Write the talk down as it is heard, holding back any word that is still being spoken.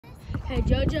Hey,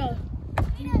 JoJo.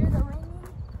 You hear the ringing?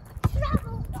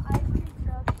 Travel! The ivory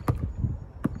truck.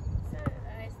 So,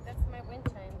 that's my wind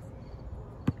chimes.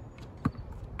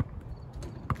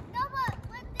 Noah,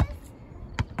 with this.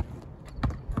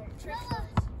 Noah.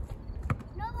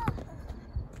 Noah.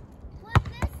 With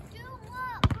this do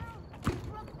what?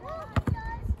 Brooke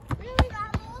does. Really?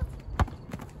 Travels.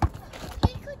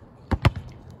 He could.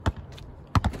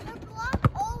 The block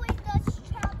always does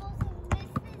travels, and this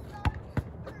is the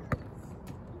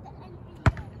end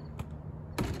video.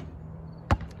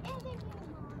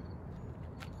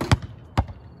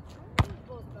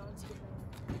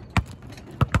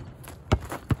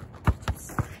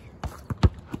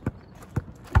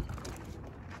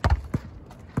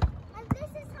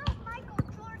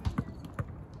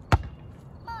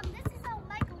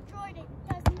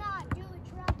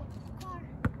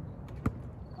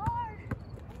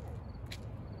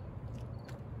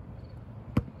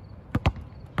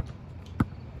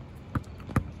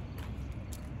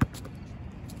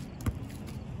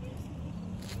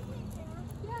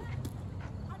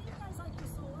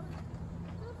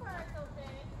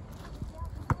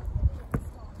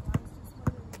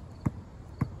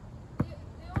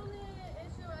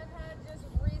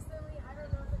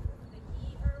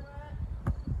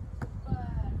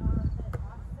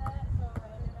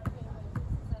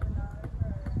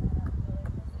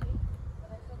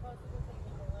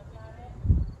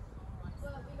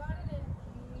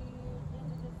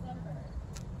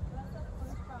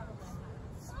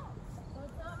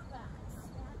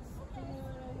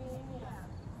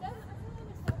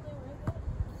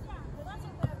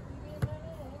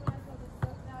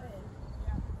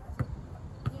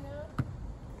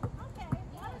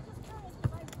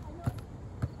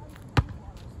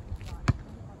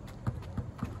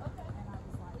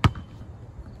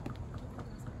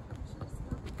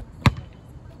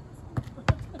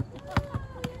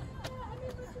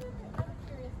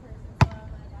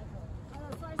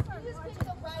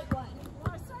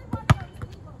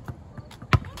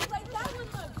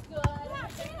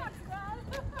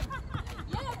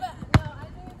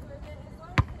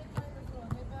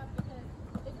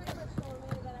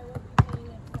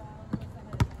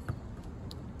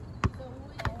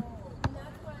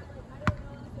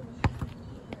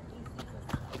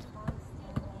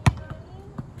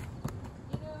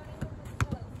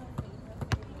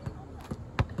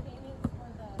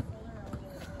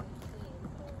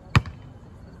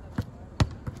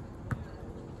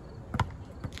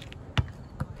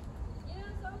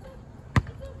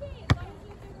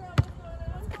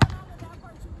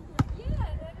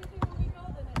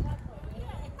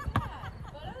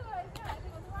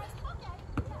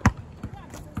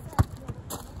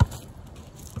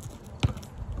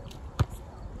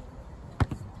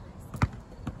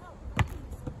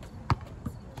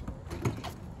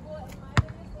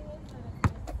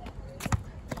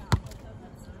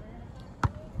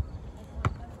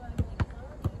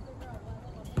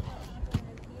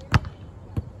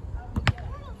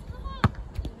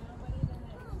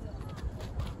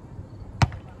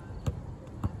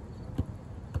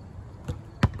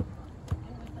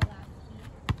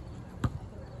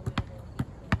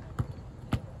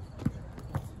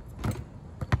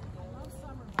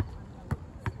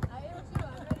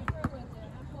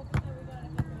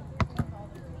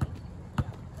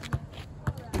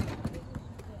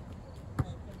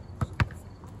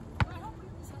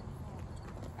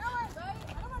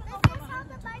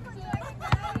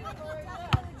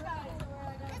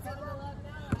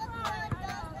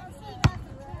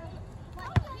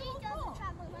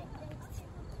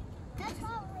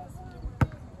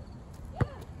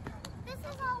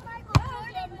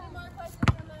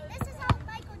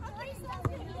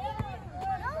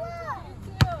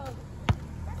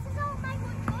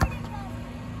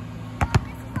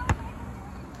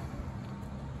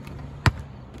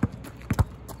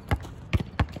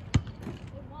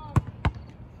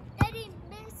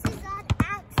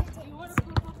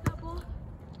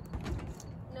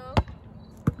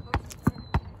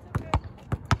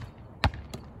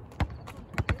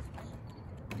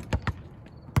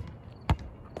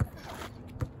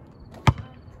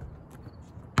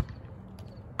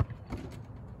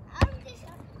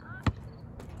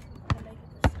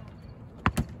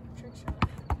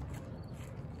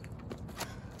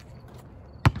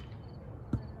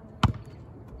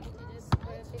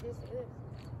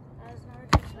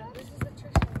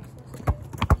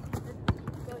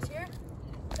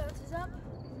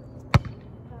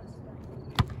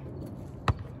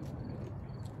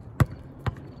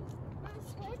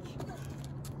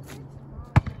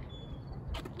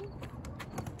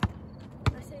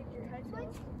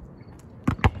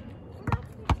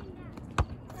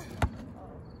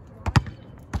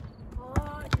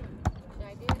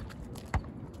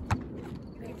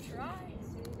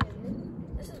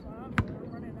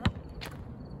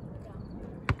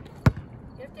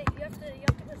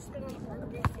 have to put a spin on the board.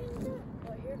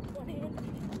 Oh, here, one hand.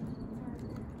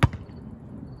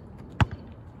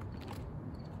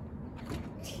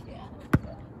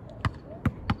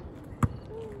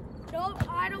 Nope,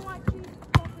 I don't want you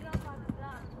bumping up on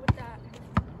that with that.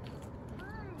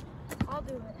 I'll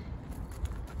do it.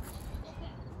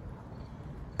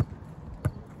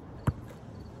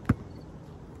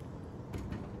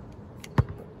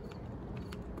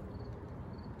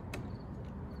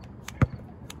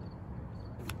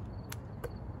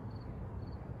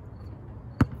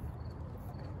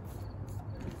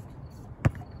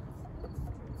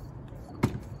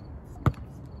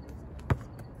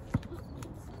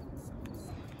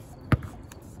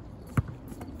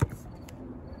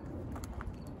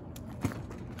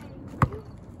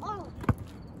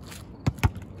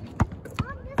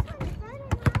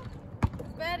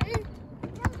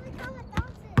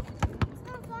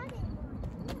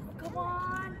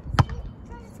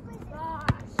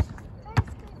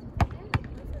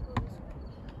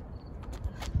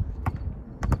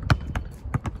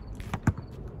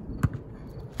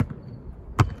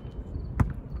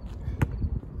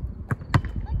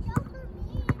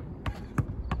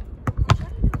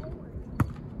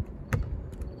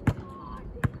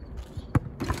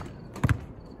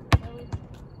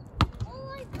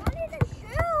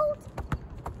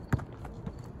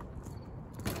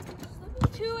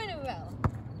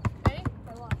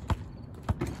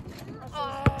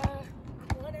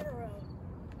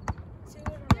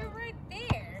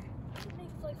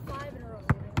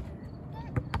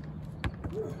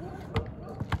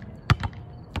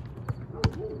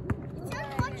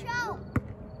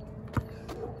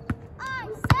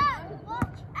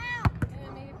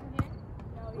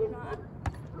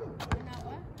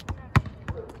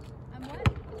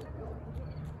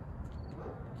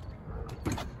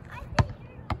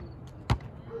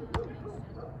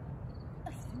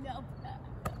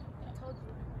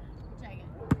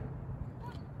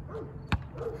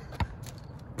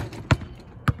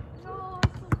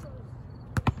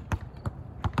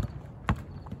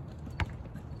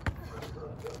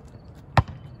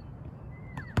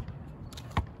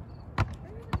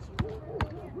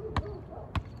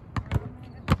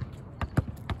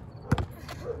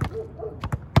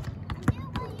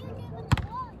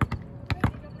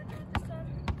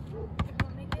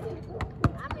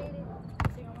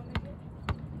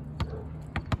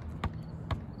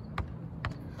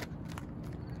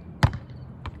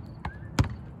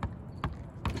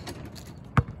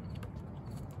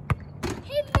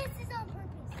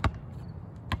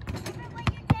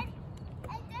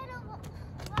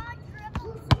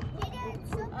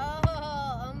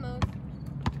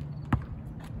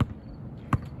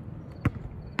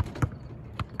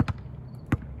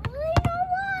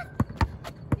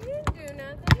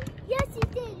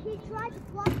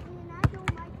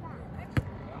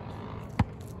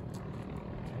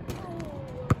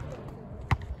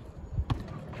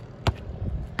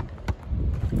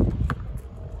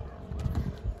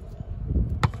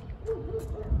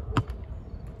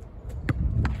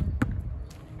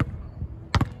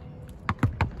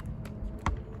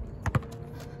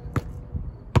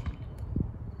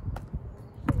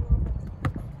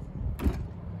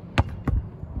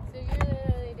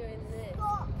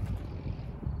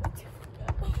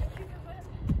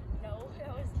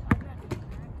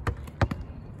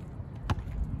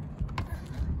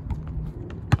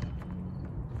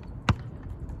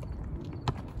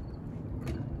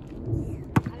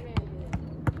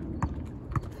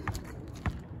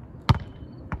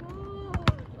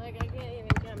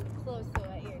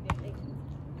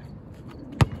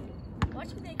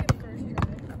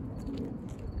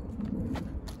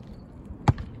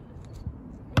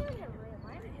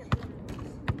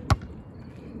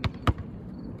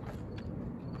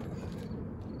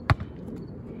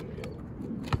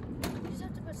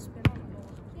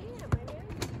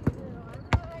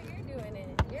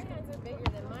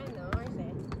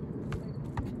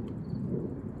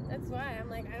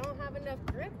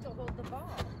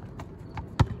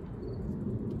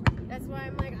 That's why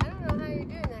I'm like, I don't know how you're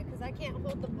doing that because I can't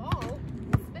hold the ball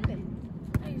and spin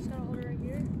it. You just gotta hold it right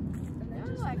here. And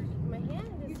then No, my hand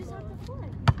is you just full. have to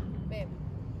flick. Babe,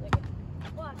 like it.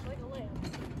 Watch, like a lamp.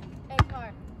 Hey,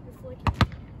 car. You're flicking.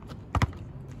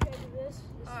 Okay, do this.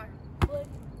 Just Car. flick.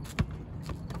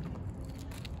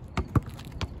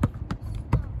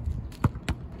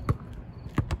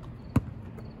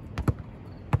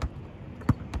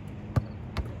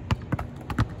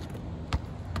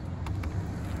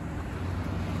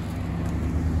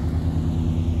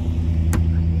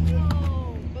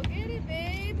 Go get it,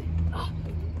 babe.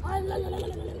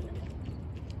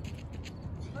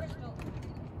 First go.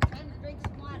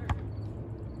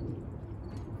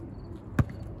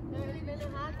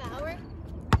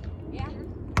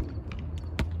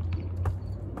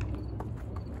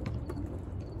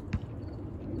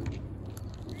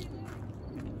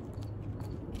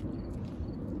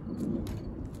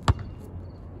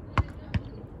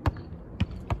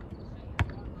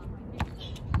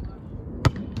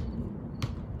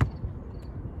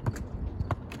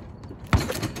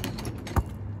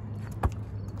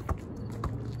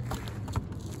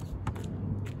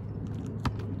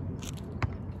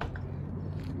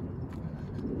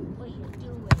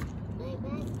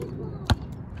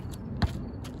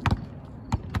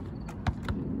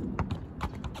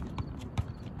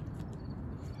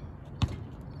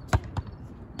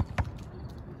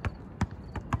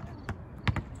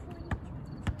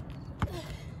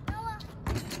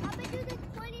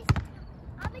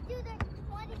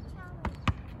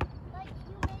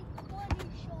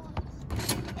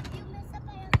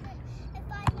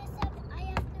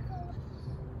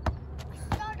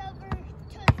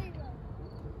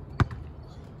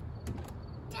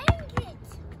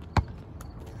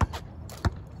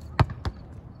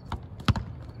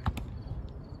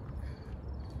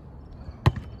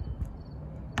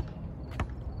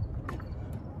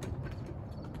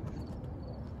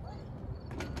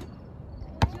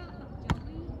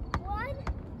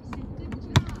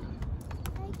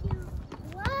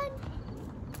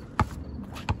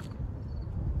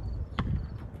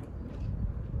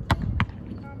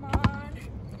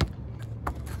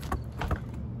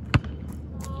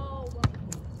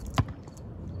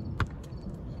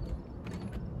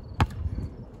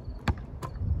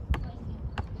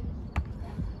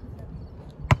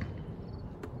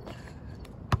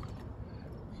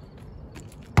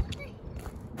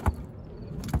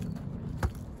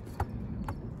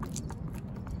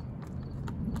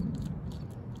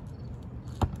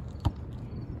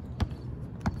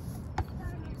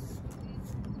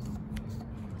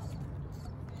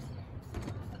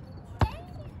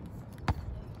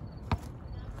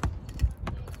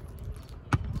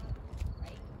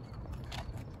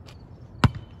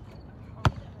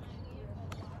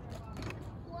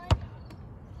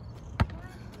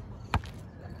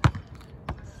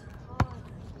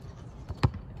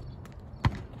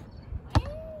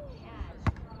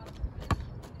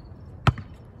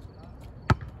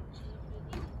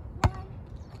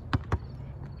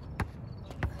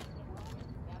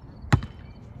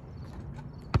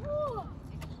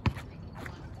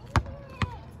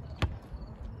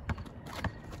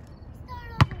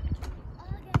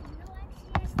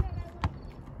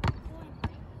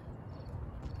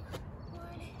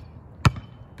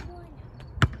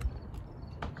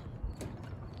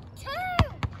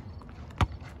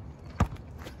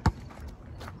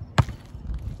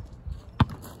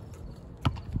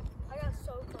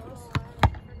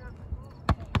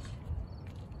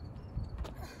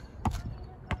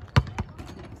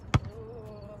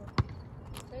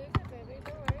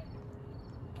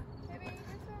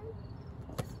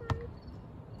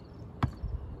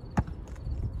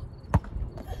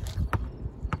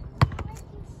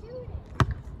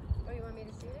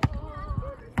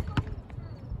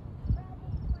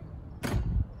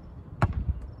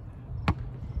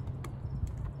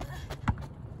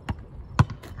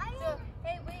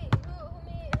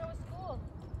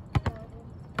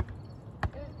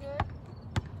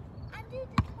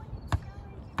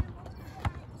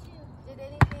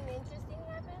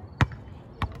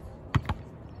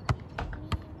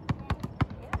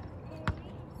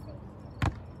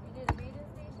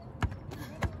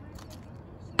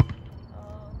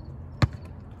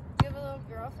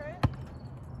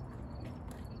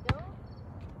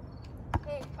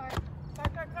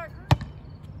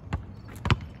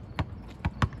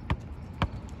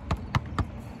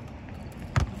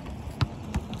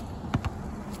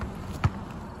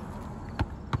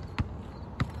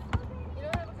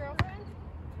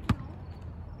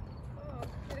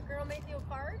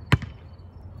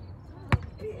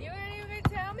 You weren't even gonna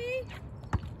tell me?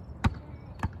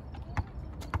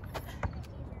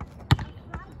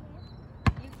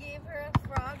 You gave her a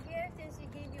frog gift and she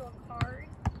gave you a card?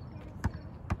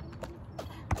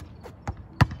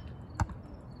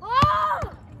 Oh!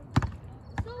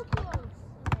 So close.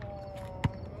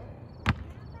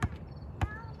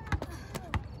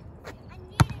 I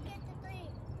need to get the three.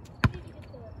 You need to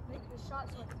get make the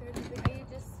shots like 30 Are big. you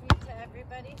just sweet to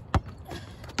everybody?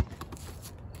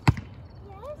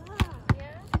 Yes.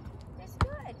 Yeah? It's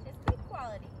good. It's good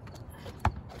quality.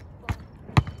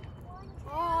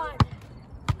 On.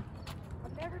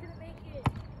 I'm never gonna make it.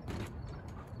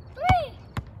 Three.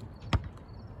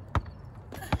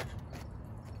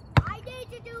 I need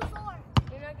to do four.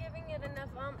 You're not giving it enough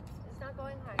It's not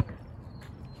going high enough.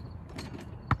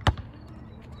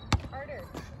 Harder.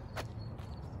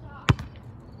 Stop.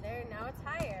 There, now it's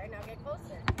higher. Now get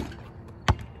closer.